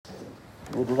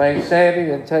You would remain standing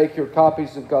and take your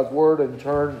copies of God's Word and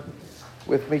turn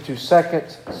with me to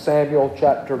 2 Samuel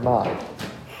chapter 9.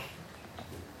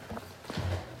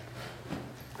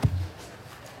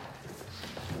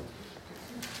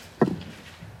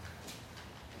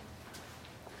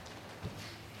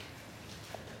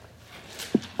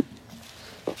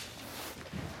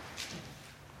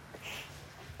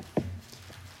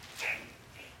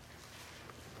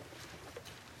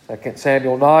 Second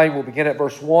Samuel 9, we'll begin at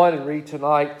verse 1 and read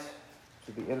tonight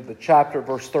to the end of the chapter,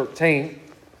 verse 13.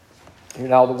 Hear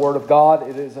now the Word of God.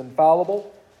 It is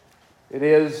infallible. It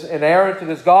is inerrant. It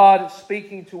is God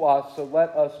speaking to us, so let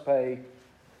us pay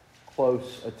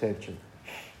close attention.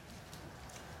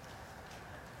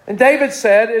 And David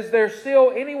said, "Is there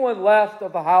still anyone left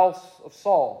of the house of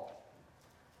Saul,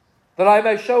 that I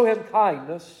may show him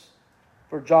kindness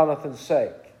for Jonathan's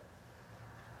sake?"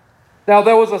 Now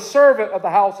there was a servant of the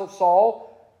house of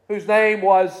Saul, whose name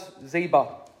was Ziba.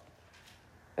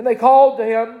 And they called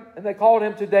him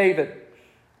to David.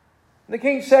 And the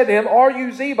king said to him, "Are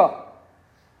you Ziba?"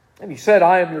 And he said,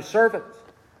 "I am your servant."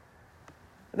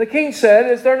 And the king said,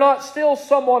 "Is there not still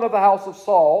someone of the house of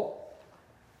Saul,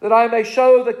 that I may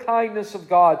show the kindness of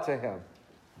God to him?"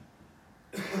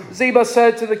 Ziba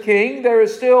said to the king, "There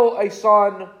is still a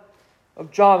son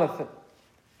of Jonathan.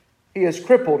 He is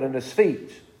crippled in his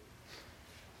feet."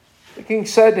 The king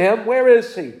said to him, "Where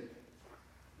is he?"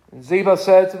 And Ziba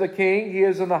said to the king, "He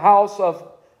is in the house of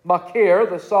Machir,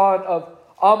 the son of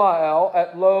Ammiel,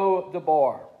 at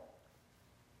Lo-debar."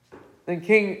 Then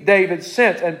King David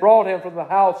sent and brought him from the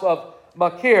house of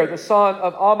Machir, the son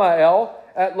of Ammiel,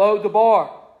 at Lo-debar.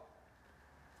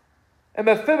 And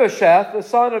Mephibosheth, the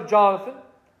son of Jonathan,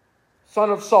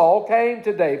 son of Saul, came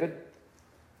to David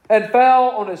and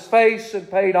fell on his face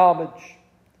and paid homage.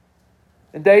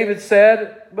 And David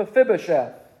said,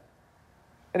 "Mephibosheth."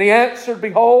 And he answered,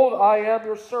 "Behold, I am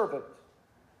your servant."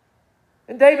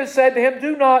 And David said to him,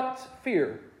 "Do not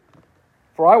fear,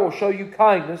 for I will show you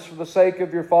kindness for the sake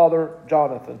of your father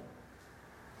Jonathan.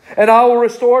 And I will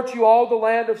restore to you all the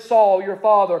land of Saul your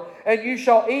father, and you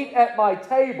shall eat at my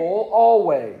table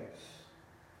always."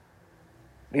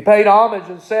 And he paid homage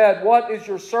and said, "What is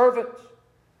your servant,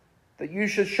 that you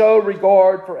should show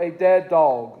regard for a dead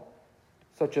dog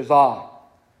such as I?"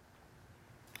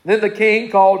 Then the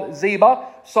king called Ziba,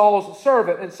 Saul's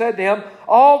servant, and said to him,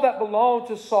 "All that belonged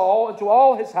to Saul and to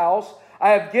all his house I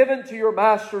have given to your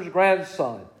master's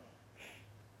grandson.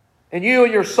 And you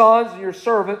and your sons and your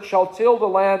servants shall till the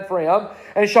land for him,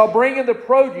 and shall bring in the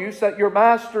produce, that your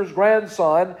master's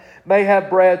grandson may have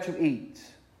bread to eat.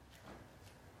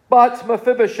 But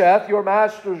Mephibosheth, your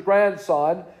master's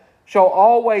grandson, shall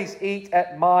always eat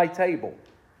at my table."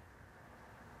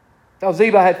 Now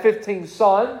Ziba had 15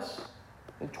 sons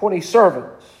and 20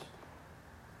 servants.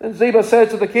 Then Ziba said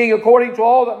to the king, "According to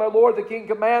all that my lord the king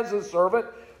commands his servant,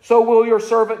 so will your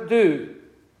servant do."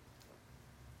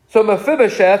 So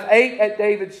Mephibosheth ate at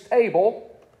David's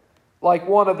table like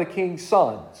one of the king's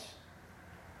sons.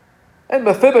 And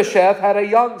Mephibosheth had a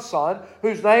young son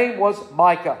whose name was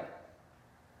Micah.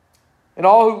 And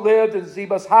all who lived in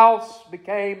Ziba's house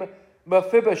became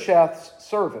Mephibosheth's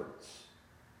servants.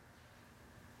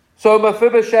 So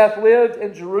Mephibosheth lived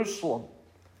in Jerusalem,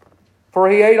 for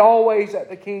he ate always at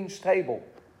the king's table.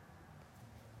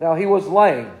 Now he was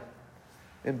lame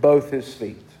in both his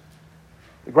feet.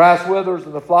 The grass withers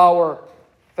and the flower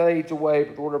fades away,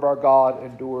 but the word of our God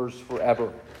endures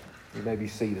forever. You may be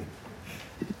seated.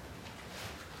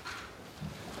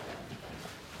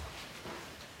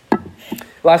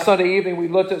 Last Sunday evening we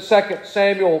looked at 2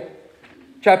 Samuel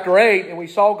chapter 8, and we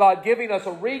saw God giving us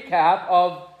a recap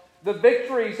of the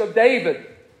victories of David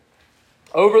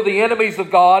over the enemies of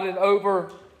God and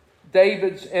over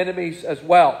David's enemies as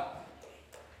well.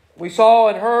 We saw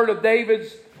and heard of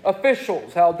David's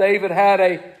officials, how David had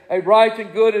a right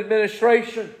and good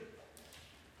administration.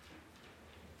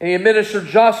 And he administered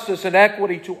justice and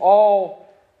equity to all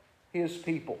his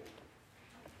people.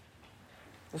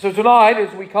 And so tonight,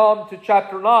 as we come to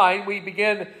chapter 9, we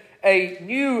begin a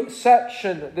new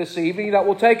section this evening that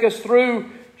will take us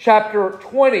through chapter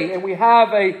 20. And we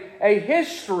have a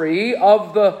history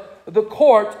of the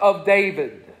court of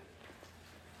David.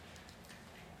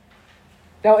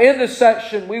 Now in this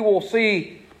section we will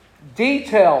see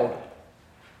detailed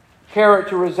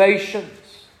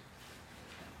characterizations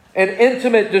and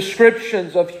intimate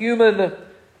descriptions of human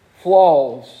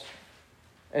flaws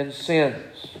and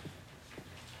sins.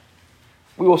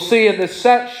 We will see in this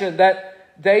section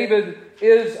that David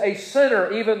is a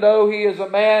sinner, even though he is a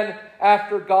man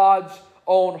after God's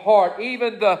own heart.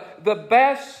 Even the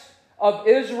best of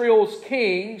Israel's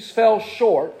kings fell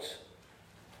short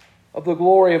of the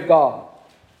glory of God.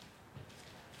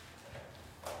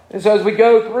 And so as we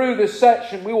go through this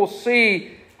section, we will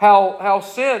see how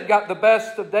sin got the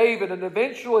best of David, and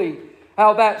eventually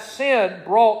how that sin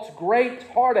brought great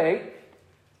heartache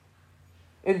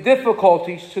and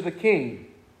difficulties to the king.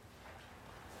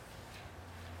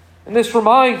 And this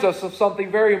reminds us of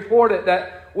something very important,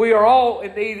 that we are all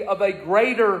in need of a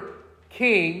greater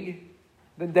king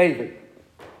than David,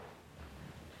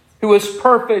 who was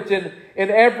perfect in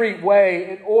every way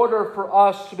in order for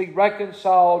us to be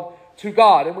reconciled to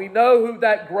God. And we know who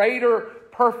that greater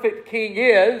perfect king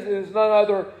is. It is none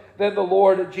other than the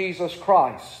Lord Jesus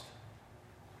Christ.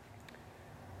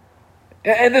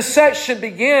 And this section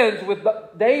begins with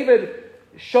David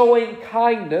showing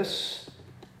kindness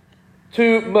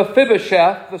to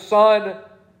Mephibosheth, the son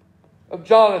of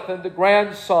Jonathan, the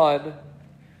grandson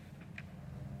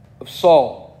of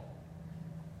Saul.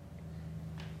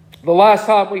 The last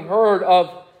time we heard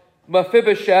of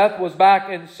Mephibosheth was back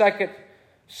in 2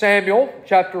 Samuel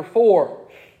chapter 4.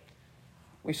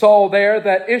 We saw there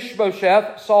that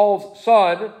Ishbosheth, Saul's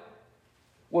son,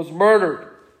 was murdered.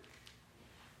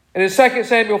 And in 2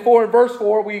 Samuel 4 and verse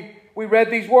 4, we read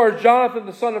these words: Jonathan,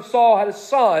 the son of Saul, had a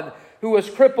son who was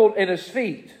crippled in his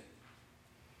feet.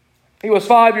 He was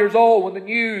 5 years old when the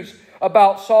news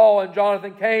about Saul and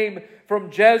Jonathan came from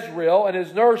Jezreel, and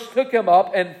his nurse took him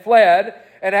up and fled.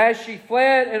 And as she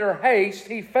fled in her haste,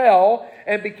 he fell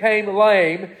and became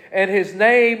lame, and his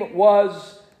name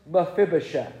was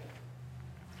Mephibosheth.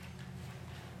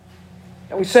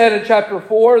 And we said in chapter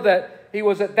 4 that he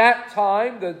was at that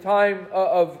time, the time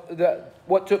of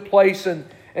what took place in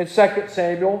 2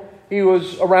 Samuel, he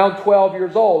was around 12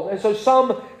 years old. And so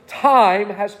some time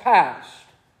has passed.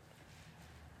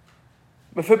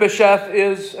 Mephibosheth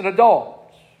is an adult.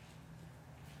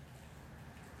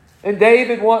 And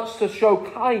David wants to show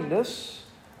kindness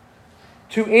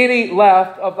to any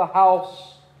left of the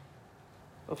house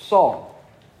of Saul.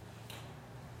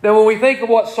 Now, when we think of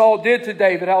what Saul did to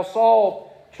David, how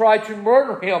Saul tried to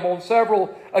murder him on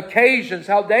several occasions,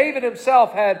 how David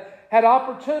himself had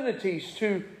opportunities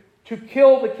to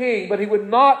kill the king, but he would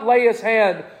not lay his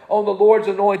hand on the Lord's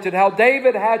anointed, how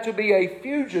David had to be a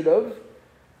fugitive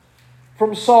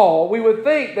from Saul, we would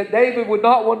think that David would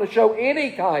not want to show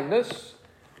any kindness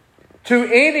to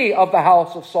any of the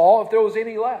house of Saul if there was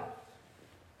any left.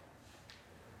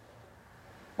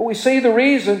 But we see the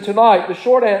reason tonight, the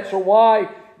short answer why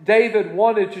David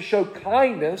wanted to show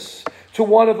kindness to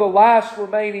one of the last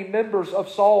remaining members of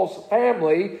Saul's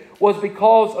family was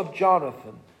because of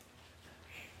Jonathan.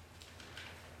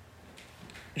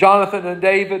 Jonathan and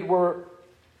David were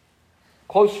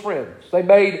close friends. They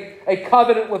made a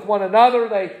covenant with one another.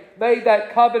 They made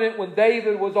that covenant when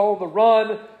David was on the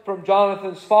run from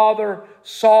Jonathan's father,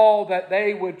 Saul, that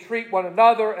they would treat one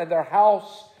another and their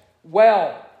house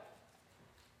well,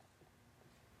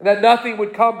 and that nothing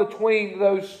would come between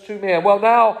those two men. Well,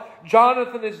 now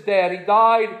Jonathan is dead. He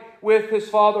died with his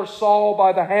father Saul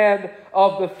by the hand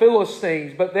of the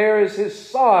Philistines. But there is his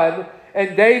son,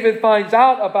 and David finds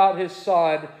out about his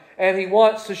son, and he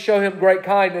wants to show him great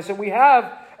kindness. And we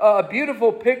have a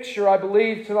beautiful picture, I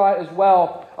believe, tonight as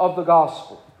well of the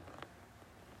gospel.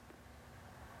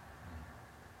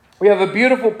 We have a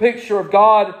beautiful picture of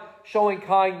God showing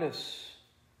kindness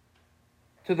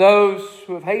to those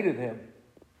who have hated him,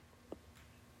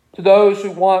 to those who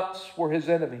once were his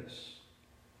enemies.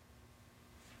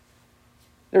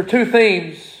 There are two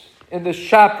themes in this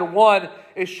chapter. One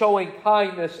is showing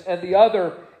kindness, and the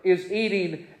other is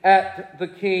eating at the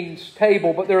king's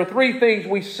table. But there are three things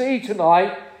we see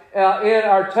tonight in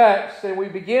our text, and we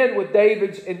begin with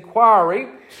David's inquiry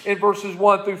in verses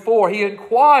 1 through 4. He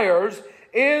inquires,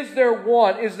 is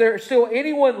there still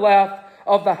anyone left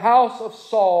of the house of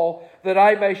Saul that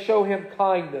I may show him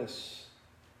kindness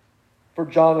for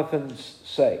Jonathan's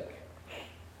sake?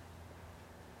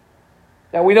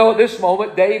 Now we know at this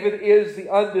moment David is the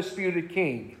undisputed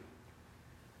king.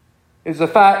 It's a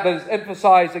fact that is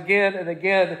emphasized again and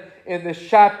again in this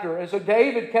chapter. And so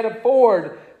David can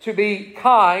afford to be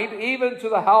kind even to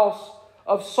the house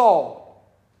of Saul.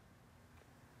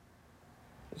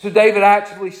 So David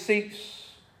actively seeks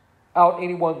out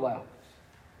anyone left.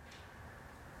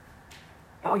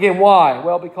 Now again, why?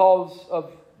 Well, because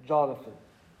of Jonathan.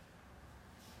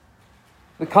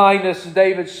 The kindness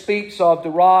David speaks of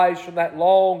derives from that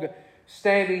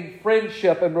long-standing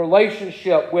friendship and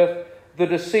relationship with the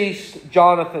deceased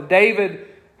Jonathan. David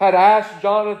had asked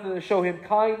Jonathan to show him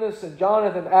kindness, and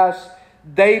Jonathan asked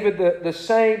David the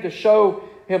same, to show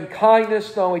him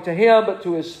kindness not only to him but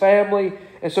to his family.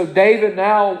 And so David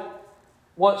now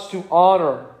wants to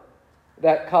honor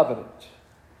that covenant.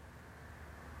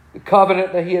 The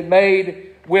covenant that he had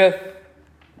made with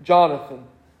Jonathan.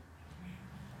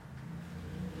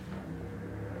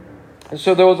 And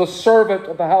so there was a servant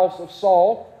of the house of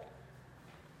Saul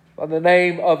by the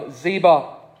name of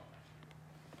Ziba.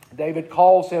 David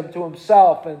calls him to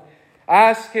himself and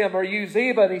asks him, "Are you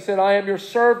Ziba?" And he said, "I am your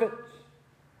servant."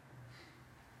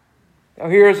 Now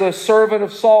here's a servant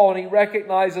of Saul, and he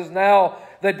recognizes now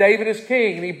that David is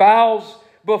king, and he bows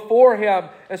before him.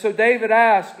 And so David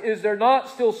asks, "Is there not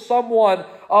still someone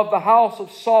of the house of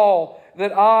Saul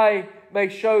that I may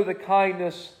show the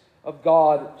kindness of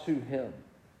God to him?"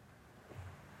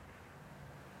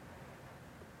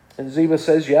 And Ziba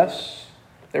says, "Yes,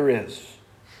 there is.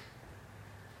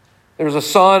 There's a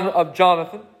son of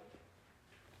Jonathan,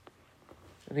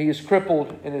 and he is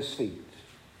crippled in his feet."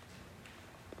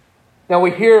 Now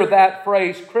we hear that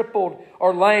phrase, crippled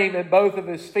or lame in both of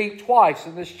his feet, twice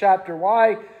in this chapter.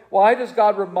 Why does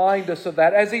God remind us of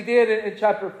that? As he did in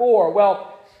chapter 4.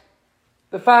 Well,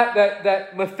 the fact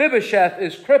that Mephibosheth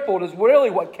is crippled is really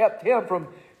what kept him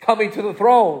from coming to the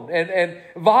throne and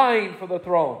vying for the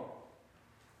throne.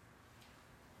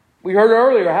 We heard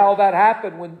earlier how that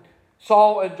happened when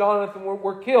Saul and Jonathan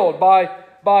were killed by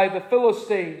the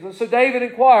Philistines. And so David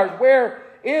inquires, where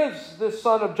is this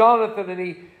son of Jonathan? And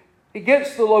he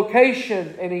gets the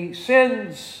location and he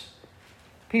sends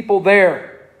people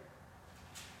there.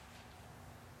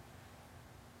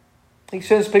 He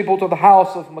sends people to the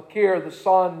house of Machir, the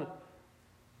son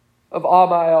of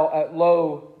Ammiel at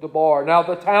Lo Debar. Now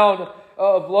the town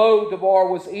of Lo Debar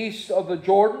was east of the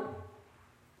Jordan.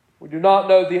 We do not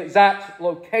know the exact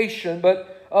location,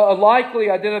 but a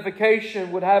likely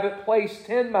identification would have it placed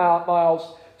 10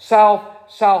 miles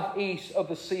southeast of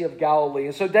the Sea of Galilee.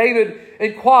 And so David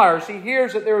inquires. He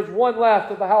hears that there is one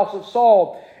left of the house of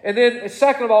Saul. And then,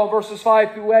 second of all, in verses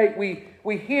 5 through 8,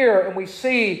 we hear and we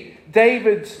see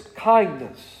David's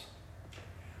kindness.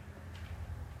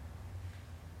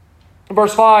 In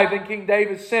verse 5, then King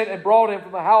David sent and brought him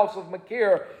from the house of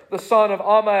Machir, the son of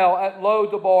Ammiel, at Lo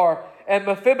Debar. And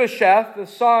Mephibosheth, the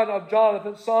son of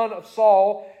Jonathan, son of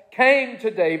Saul, came to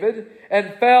David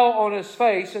and fell on his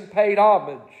face and paid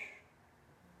homage.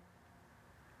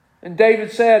 And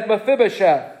David said,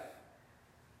 "Mephibosheth."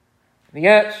 And he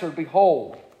answered,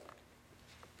 "Behold,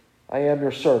 I am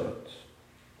your servant."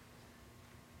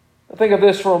 Now think of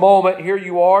this for a moment. Here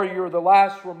you are. You're the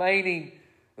last remaining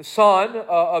son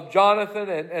of Jonathan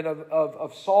and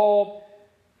of Saul.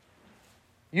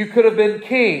 You could have been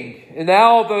king. And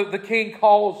now the king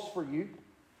calls for you.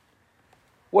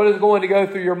 What is going to go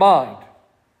through your mind?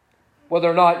 Whether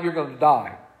or not you're going to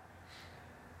die.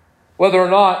 Whether or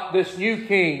not this new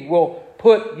king will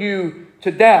put you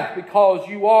to death because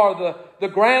you are the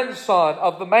grandson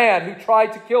of the man who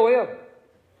tried to kill him.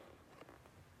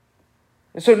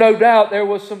 And so no doubt there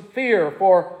was some fear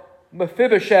for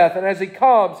Mephibosheth. And as he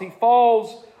comes, he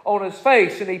falls on his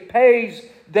face and he pays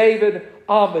David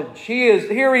homage.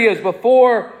 Here he is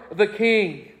before the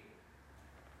king.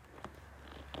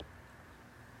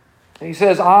 And he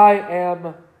says, "I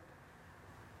am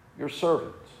your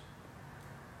servant."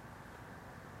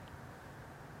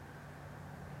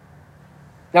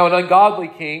 Now, an ungodly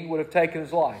king would have taken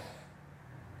his life.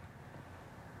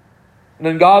 An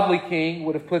ungodly king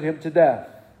would have put him to death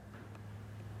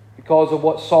because of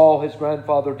what Saul, his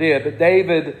grandfather, did. But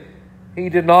David, he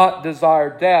did not desire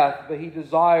death, but he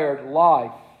desired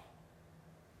life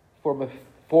for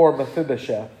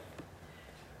Mephibosheth.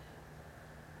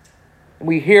 And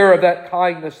we hear of that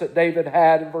kindness that David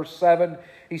had in verse 7.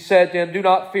 He said to him, "Do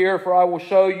not fear, for I will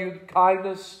show you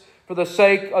kindness for the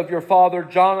sake of your father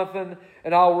Jonathan,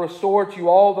 and I will restore to you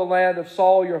all the land of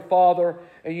Saul your father,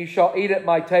 and you shall eat at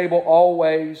my table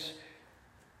always."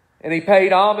 And he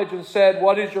paid homage and said,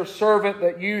 "What is your servant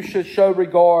that you should show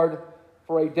regard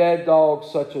for a dead dog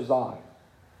such as I?"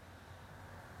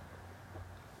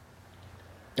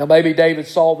 Now maybe David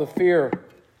saw the fear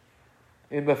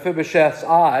in Mephibosheth's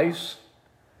eyes.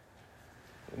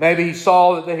 Maybe he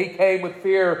saw that he came with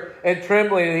fear and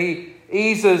trembling, and he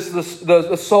eases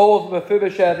the soul of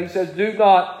Mephibosheth. He says, "Do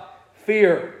not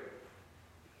fear."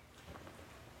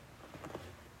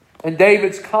 And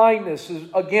David's kindness is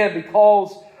again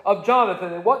because of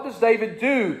Jonathan. And what does David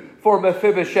do for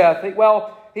Mephibosheth?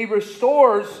 He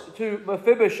restores to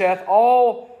Mephibosheth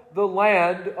all the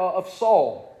land of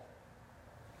Saul.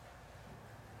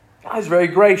 God's very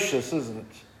gracious, isn't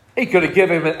it? He could have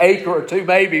given him an acre or two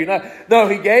maybe. No,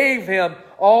 he gave him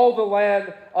all the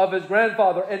land of his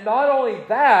grandfather. And not only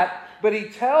that, but he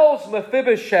tells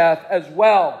Mephibosheth as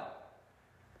well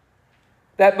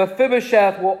that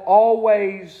Mephibosheth will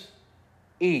always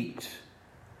eat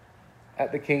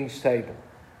at the king's table.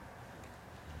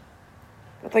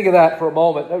 Now think of that for a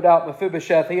moment. No doubt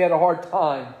Mephibosheth, he had a hard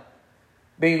time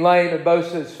being lame in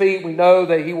both his feet. We know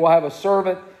that he will have a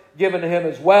servant given to him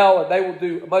as well, and they will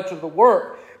do much of the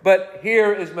work. But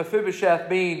here is Mephibosheth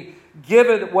being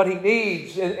given what he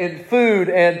needs in food,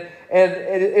 and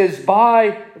it is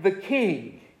by the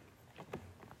king.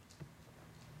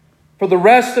 For the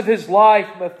rest of his life,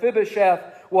 Mephibosheth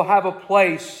will have a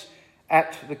place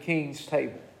at the king's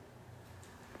table.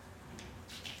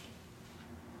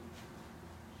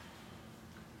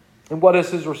 And what is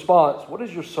his response? What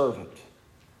is your servant?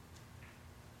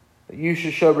 That you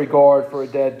should show regard for a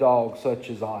dead dog such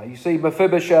as I. You see,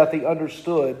 Mephibosheth, he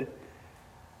understood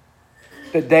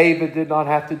that David did not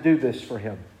have to do this for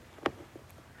him.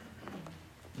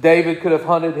 David could have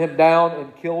hunted him down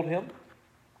and killed him.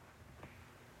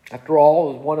 After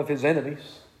all, it was one of his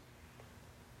enemies.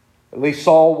 At least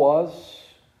Saul was.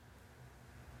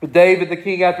 But David, the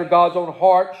king after God's own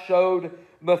heart, showed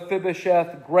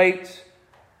Mephibosheth great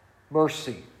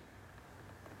mercy.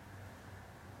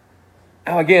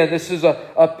 Now again, this is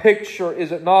a picture,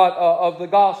 is it not, of the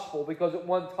gospel? Because at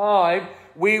one time,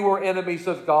 we were enemies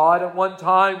of God. At one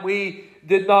time, we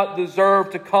did not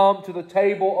deserve to come to the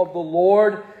table of the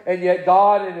Lord. And yet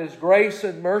God, in His grace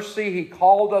and mercy, He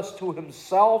called us to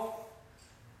Himself.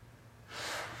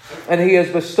 And He has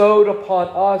bestowed upon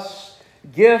us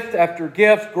gift after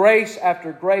gift, grace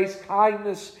after grace,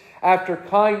 kindness after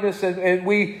kindness. And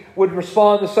we would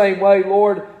respond the same way,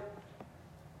 Lord,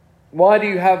 why do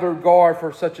you have a regard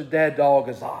for such a dead dog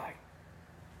as I?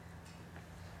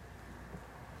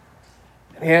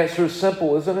 And the answer is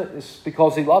simple, isn't it? It's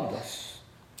because He loved us.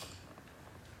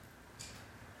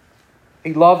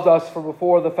 He loved us from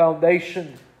before the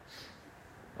foundation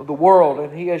of the world,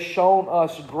 and He has shown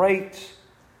us great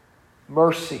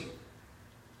mercy.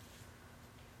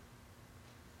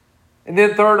 And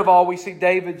then third of all, we see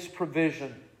David's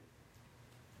provision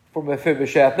for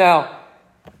Mephibosheth. Now,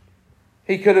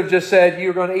 he could have just said,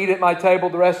 you're going to eat at my table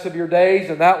the rest of your days,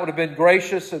 and that would have been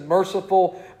gracious and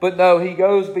merciful. But no, he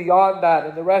goes beyond that.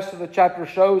 And the rest of the chapter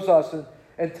shows us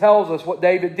and tells us what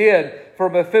David did for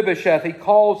Mephibosheth. He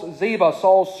calls Ziba,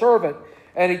 Saul's servant,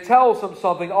 and he tells him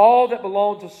something. All that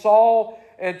belonged to Saul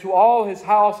and to all his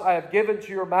house I have given to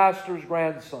your master's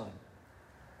grandson.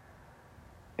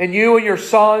 And you and your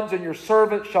sons and your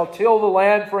servants shall till the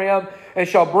land for him, and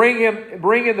shall bring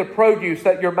in the produce,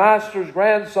 that your master's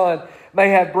grandson may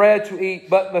have bread to eat.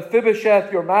 But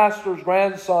Mephibosheth, your master's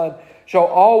grandson, shall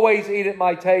always eat at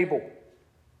my table.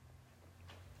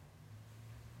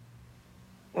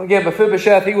 Again,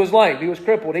 Mephibosheth, he was lame. He was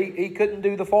crippled. He couldn't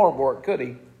do the farm work, could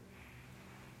he?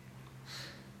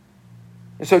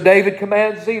 And so David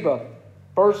commands Ziba,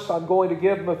 first, I'm going to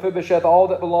give Mephibosheth all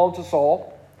that belonged to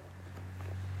Saul.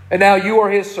 And now you are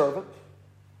his servant.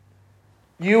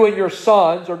 You and your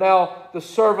sons are now the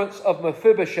servants of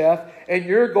Mephibosheth, and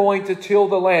you're going to till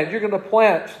the land. You're going to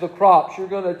plant the crops. You're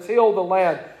going to till the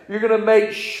land. You're going to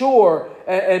make sure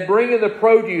and bring in the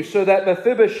produce so that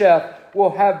Mephibosheth will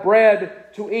have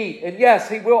bread to eat. And yes,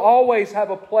 he will always have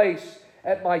a place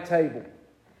at my table.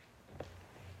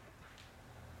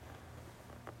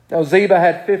 Now, Ziba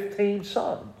had 15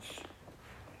 sons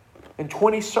and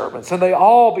 20 servants, and they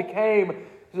all became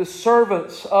the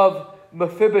servants of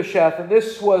Mephibosheth. And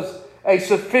this was a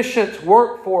sufficient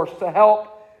workforce to help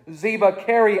Ziba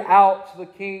carry out the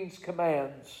king's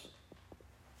commands.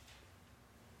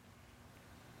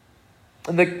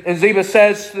 And Ziba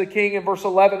says to the king in verse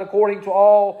 11, according to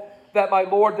all that my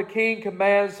lord the king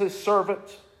commands his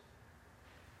servant,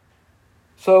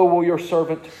 so will your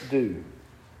servant do.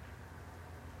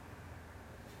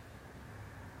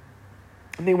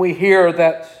 And then we hear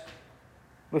that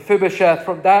Mephibosheth,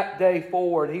 from that day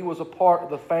forward, he was a part of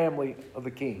the family of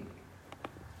the king.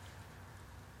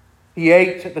 He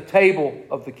ate at the table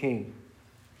of the king.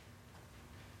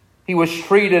 He was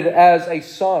treated as a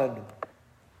son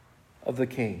of the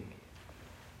king.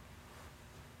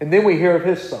 And then we hear of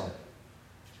his son.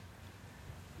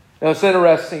 Now it's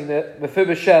interesting that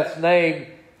Mephibosheth's name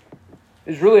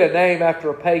is really a name after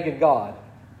a pagan god.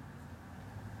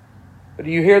 But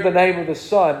do you hear the name of the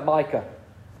son, Micah?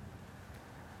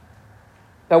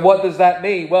 Now what does that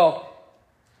mean? Well,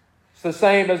 it's the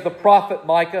same as the prophet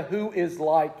Micah, who is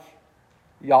like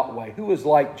Yahweh, who is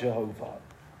like Jehovah.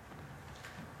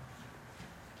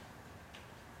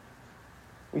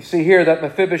 We see here that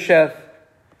Mephibosheth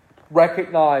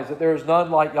recognized that there is none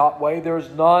like Yahweh, there is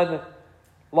none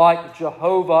like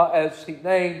Jehovah, as he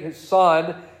named his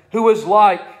son, who is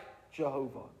like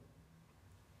Jehovah.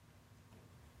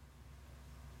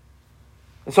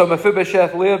 And so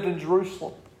Mephibosheth lived in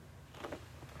Jerusalem.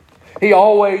 He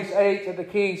always ate at the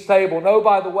king's table. No,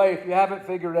 by the way, if you haven't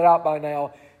figured it out by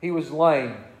now, he was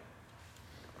lame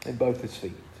in both his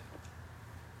feet.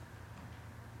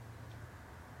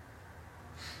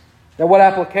 Now, what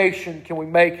application can we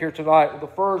make here tonight? Well, the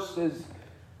first is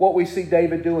what we see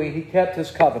David doing. He kept his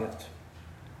covenant.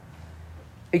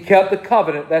 He kept the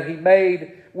covenant that he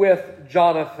made with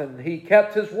Jonathan. He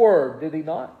kept his word, did he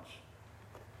not?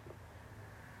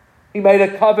 He made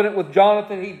a covenant with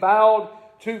Jonathan. He vowed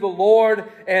to the Lord.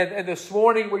 And this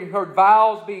morning we heard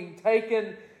vows being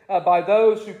taken by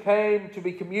those who came to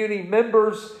be community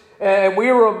members. And we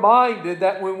are reminded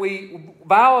that when we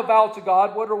vow a vow to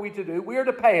God, what are we to do? We are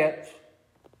to pay it.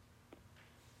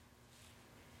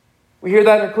 We hear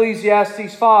that in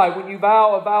Ecclesiastes 5. When you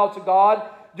vow a vow to God,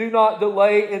 do not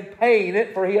delay in paying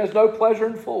it, for He has no pleasure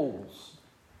in fools.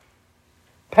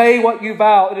 Pay what you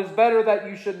vow. It is better that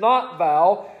you should not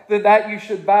vow than that you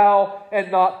should vow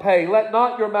and not pay. Let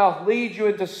not your mouth lead you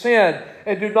into sin,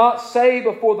 and do not say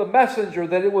before the messenger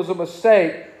that it was a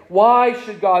mistake. Why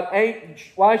should God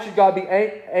be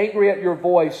angry at your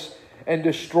voice and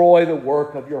destroy the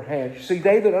work of your hands? You see,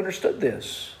 David understood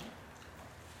this.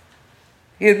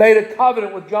 He had made a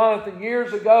covenant with Jonathan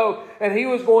years ago, and he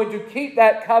was going to keep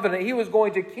that covenant. He was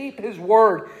going to keep his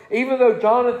word. Even though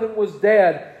Jonathan was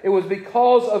dead, it was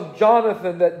because of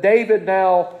Jonathan that David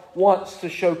now wants to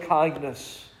show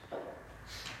kindness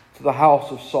to the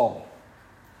house of Saul.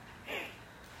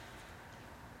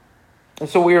 And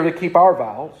so we are to keep our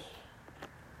vows.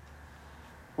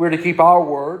 We're to keep our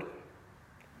word.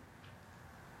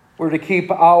 We're to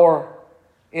keep our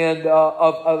end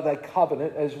of that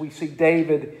covenant, as we see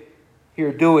David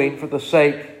here doing for the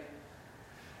sake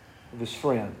of his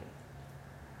friend.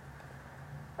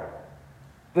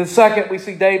 Then second, we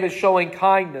see David showing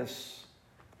kindness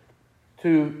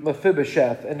to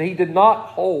Mephibosheth. And he did not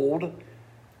hold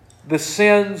the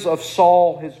sins of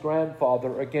Saul, his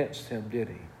grandfather, against him, did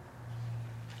he?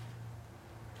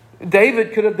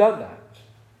 David could have done that.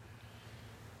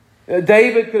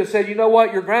 David could have said, you know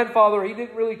what, your grandfather, he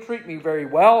didn't really treat me very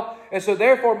well. And so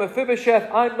therefore, Mephibosheth,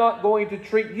 I'm not going to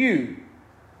treat you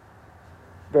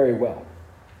very well.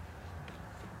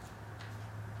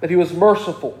 But he was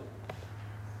merciful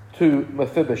to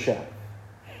Mephibosheth.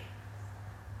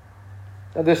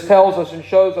 Now this tells us and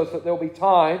shows us that there will be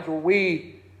times where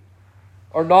we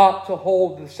are not to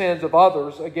hold the sins of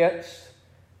others against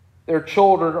their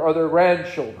children or their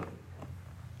grandchildren.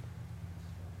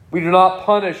 We do not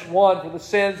punish one for the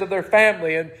sins of their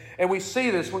family. And we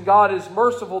see this when God is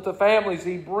merciful to families.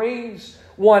 He brings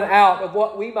one out of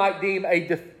what we might deem a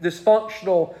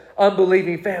dysfunctional,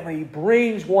 unbelieving family. He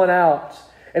brings one out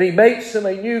and He makes them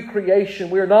a new creation.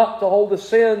 We are not to hold the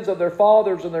sins of their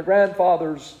fathers and their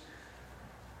grandfathers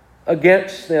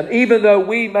against them, even though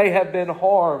we may have been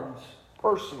harmed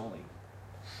personally.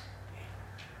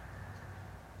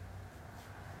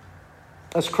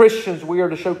 As Christians, we are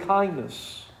to show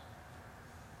kindness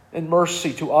and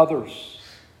mercy to others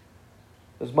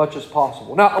as much as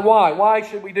possible. Now, why? Why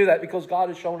should we do that? Because God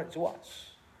has shown it to us.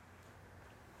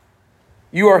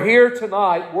 You are here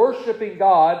tonight worshiping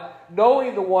God,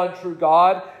 knowing the one true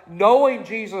God, knowing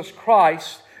Jesus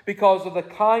Christ because of the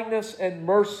kindness and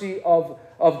mercy of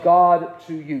God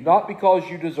to you. Not because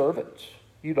you deserve it.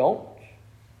 You don't.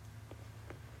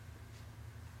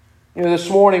 You know, this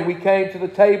morning we came to the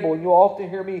table, and you'll often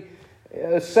hear me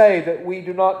say that we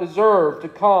do not deserve to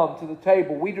come to the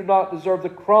table. We do not deserve the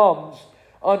crumbs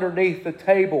underneath the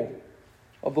table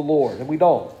of the Lord, and we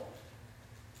don't.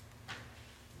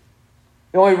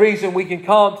 The only reason we can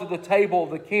come to the table of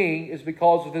the King is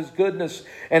because of His goodness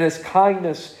and His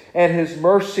kindness and His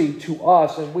mercy to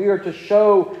us. And we are to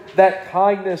show that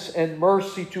kindness and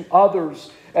mercy to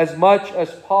others as much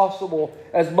as possible.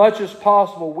 As much as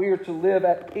possible, we are to live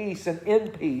at peace and in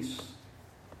peace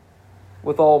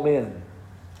with all men.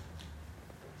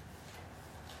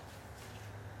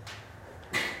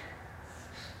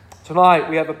 Tonight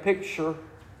we have a picture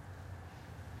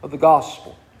of the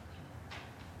gospel.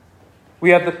 We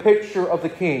have the picture of the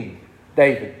King,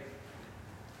 David.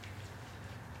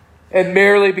 And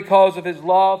merely because of his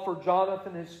love for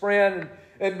Jonathan, his friend,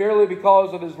 and merely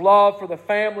because of his love for the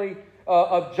family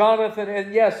of Jonathan,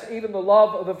 and yes, even the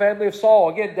love of the family of Saul.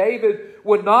 Again, David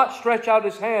would not stretch out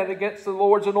his hand against the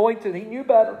Lord's anointed. He knew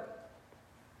better.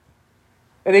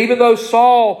 And even though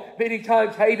Saul many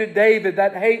times hated David,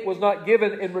 that hate was not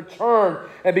given in return.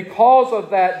 And because of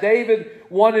that, David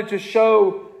wanted to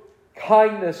show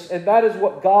kindness. And that is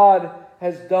what God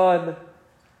has done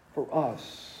for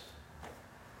us.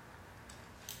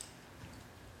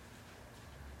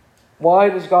 Why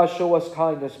does God show us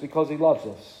kindness? Because He loves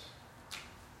us.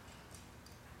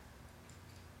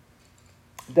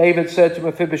 David said to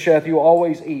Mephibosheth, you will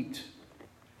always eat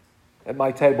at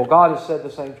my table. God has said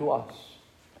the same to us.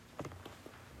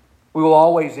 We will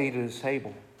always eat at His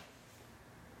table.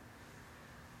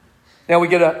 Now we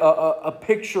get a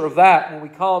picture of that when we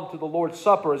come to the Lord's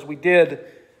Supper, as we did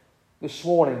this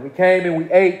morning. We came and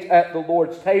we ate at the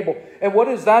Lord's table. And what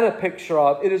is that a picture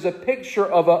of? It is a picture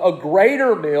of a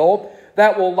greater meal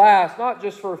that will last not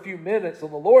just for a few minutes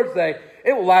on the Lord's Day.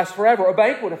 It will last forever. A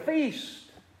banquet, a feast.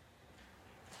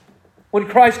 When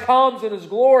Christ comes in His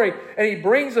glory and He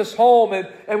brings us home,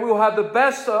 and we will have the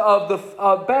best of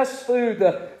the best food,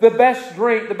 the best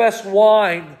drink, the best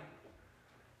wine.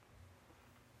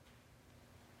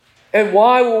 And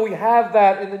why will we have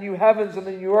that in the new heavens and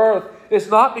the new earth? It's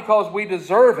not because we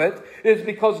deserve it. It's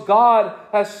because God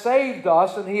has saved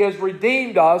us and He has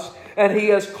redeemed us and He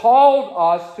has called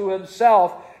us to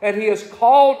Himself and He has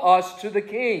called us to the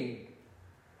King.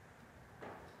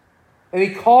 And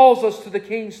He calls us to the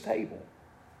King's table.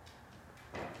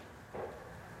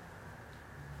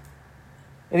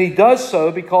 And He does so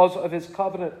because of His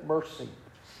covenant mercy.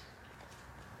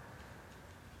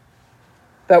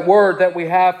 That word that we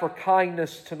have for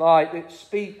kindness tonight, it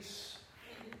speaks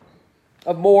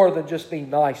of more than just being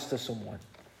nice to someone.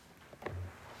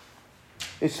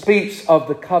 It speaks of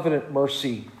the covenant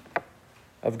mercy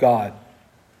of God.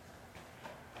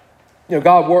 You know,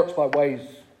 God works by ways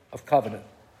of covenant.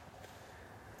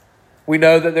 We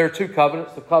know that there are two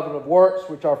covenants, the covenant of works,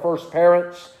 which our first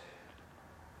parents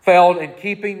failed in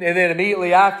keeping, and then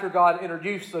immediately after, God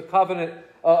introduced the covenant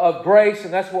of grace,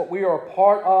 and that's what we are a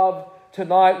part of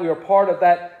tonight. We are part of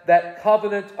that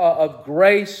covenant of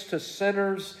grace to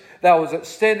sinners that was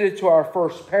extended to our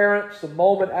first parents the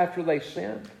moment after they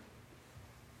sinned.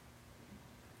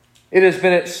 It has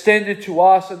been extended to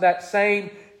us, and that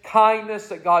same kindness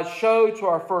that God showed to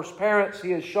our first parents,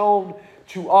 He has shown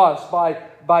to us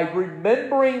by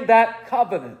remembering that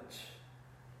covenant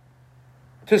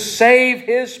to save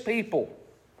His people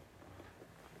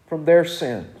from their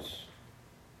sins.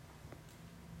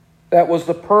 That was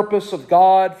the purpose of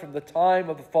God from the time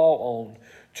of the fall on,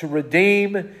 to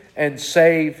redeem and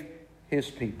save His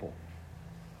people.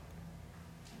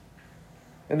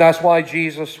 And that's why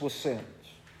Jesus was sent.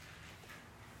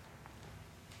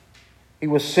 He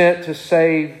was sent to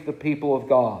save the people of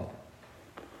God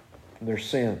from their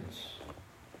sins.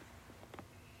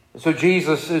 So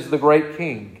Jesus is the great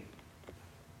King.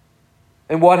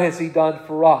 And what has He done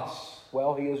for us?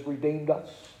 Well, He has redeemed us.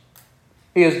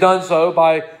 He has done so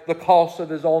by the cost of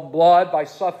His own blood, by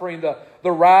suffering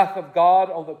the wrath of God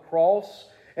on the cross.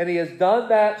 And He has done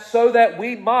that so that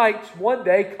we might one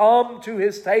day come to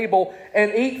His table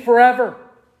and eat forever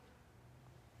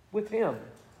with Him.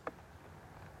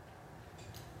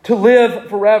 To live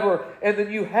forever in the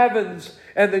new heavens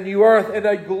and the new earth in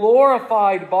a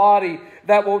glorified body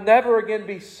that will never again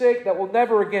be sick, that will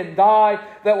never again die,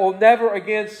 that will never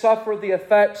again suffer the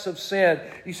effects of sin.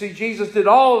 You see, Jesus did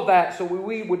all of that so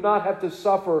we would not have to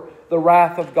suffer the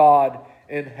wrath of God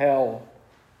in hell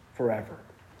forever.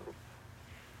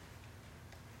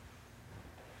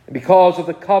 And because of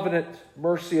the covenant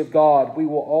mercy of God, we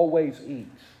will always eat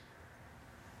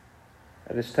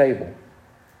at His table.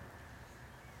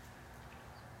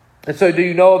 And so, do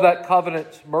you know of that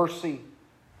covenant mercy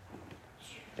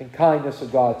and kindness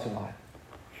of God tonight?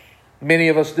 Many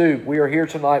of us do. We are here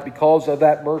tonight because of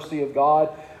that mercy of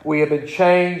God. We have been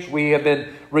changed. We have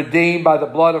been redeemed by the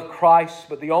blood of Christ.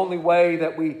 But the only way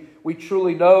that we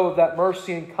truly know of that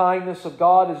mercy and kindness of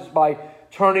God is by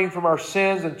turning from our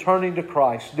sins and turning to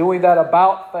Christ. Doing that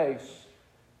about face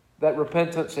that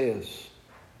repentance is.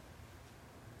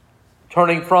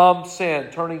 Turning from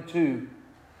sin, turning to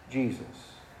Jesus.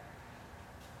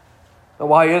 And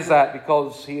why is that?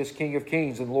 Because He is King of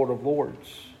Kings and Lord of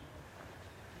Lords.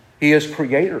 He is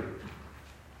Creator.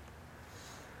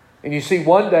 And you see,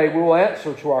 one day we will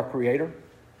answer to our Creator.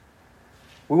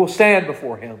 We will stand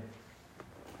before Him.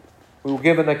 We will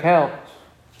give an account.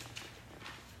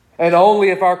 And only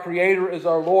if our Creator is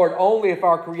our Lord, only if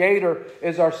our Creator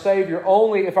is our Savior,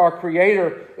 only if our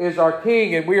Creator is our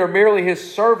King, and we are merely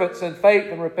His servants in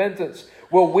faith and repentance,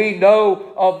 will we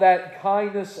know of that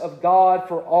kindness of God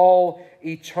for all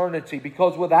eternity.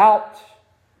 Because without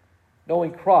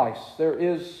knowing Christ, there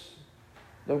is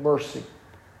no mercy.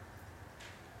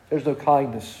 There's no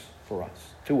kindness for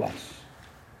us, to us.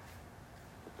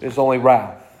 There's only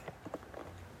wrath.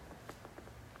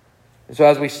 And so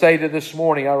as we stated this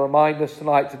morning, I remind us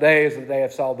tonight, today is the day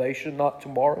of salvation, not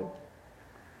tomorrow.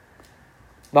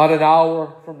 Not an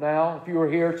hour from now. If you are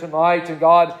here tonight and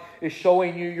God is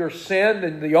showing you your sin,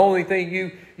 and the only thing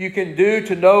you can do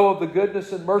to know of the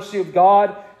goodness and mercy of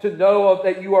God, to know of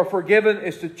that you are forgiven,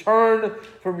 is to turn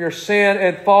from your sin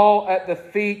and fall at the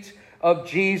feet of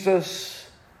Jesus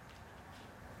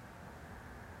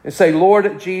and say,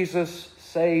 Lord Jesus,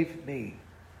 save me,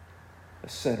 a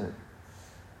sinner.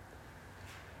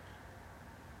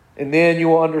 And then you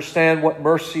will understand what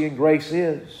mercy and grace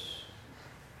is.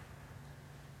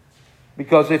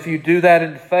 Because if you do that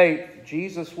in faith,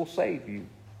 Jesus will save you.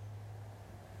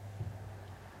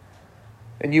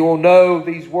 And you will know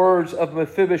these words of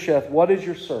Mephibosheth, what is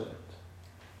your servant?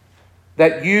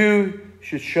 That you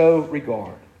should show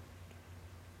regard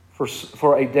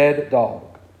for a dead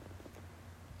dog,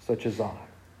 such as I.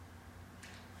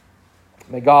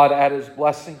 May God add His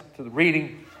blessing to the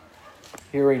reading,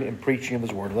 hearing, and preaching of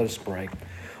His Word. Let us pray.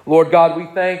 Lord God, we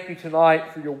thank You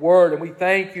tonight for Your Word, and we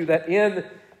thank You that in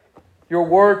Your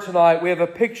Word tonight we have a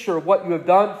picture of what You have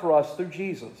done for us through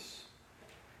Jesus.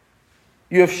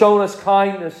 You have shown us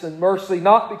kindness and mercy,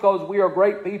 not because we are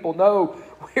great people. No,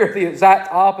 we are the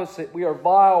exact opposite. We are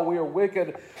vile, we are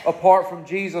wicked apart from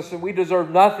Jesus, and we deserve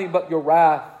nothing but Your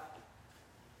wrath.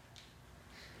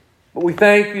 But we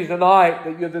thank You tonight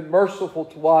that You have been merciful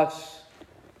to us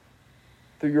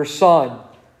through Your Son,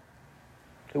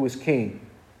 who is King.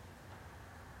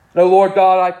 No, Lord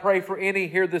God, I pray for any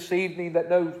here this evening that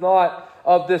knows not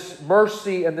of this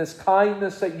mercy and this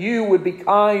kindness, that You would be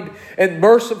kind and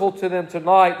merciful to them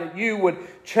tonight, that You would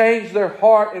change their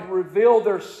heart and reveal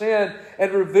their sin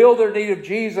and reveal their need of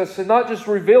Jesus, and not just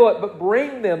reveal it, but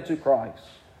bring them to Christ.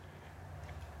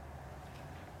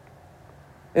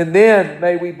 And then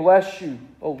may we bless You,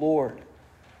 O Lord,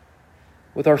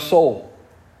 with our soul.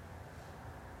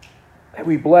 May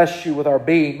we bless You with our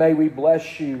being. May we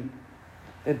bless You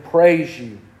and praise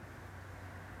You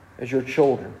as Your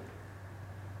children.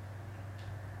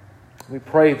 We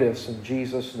pray this in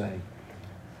Jesus' name.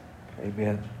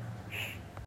 Amen.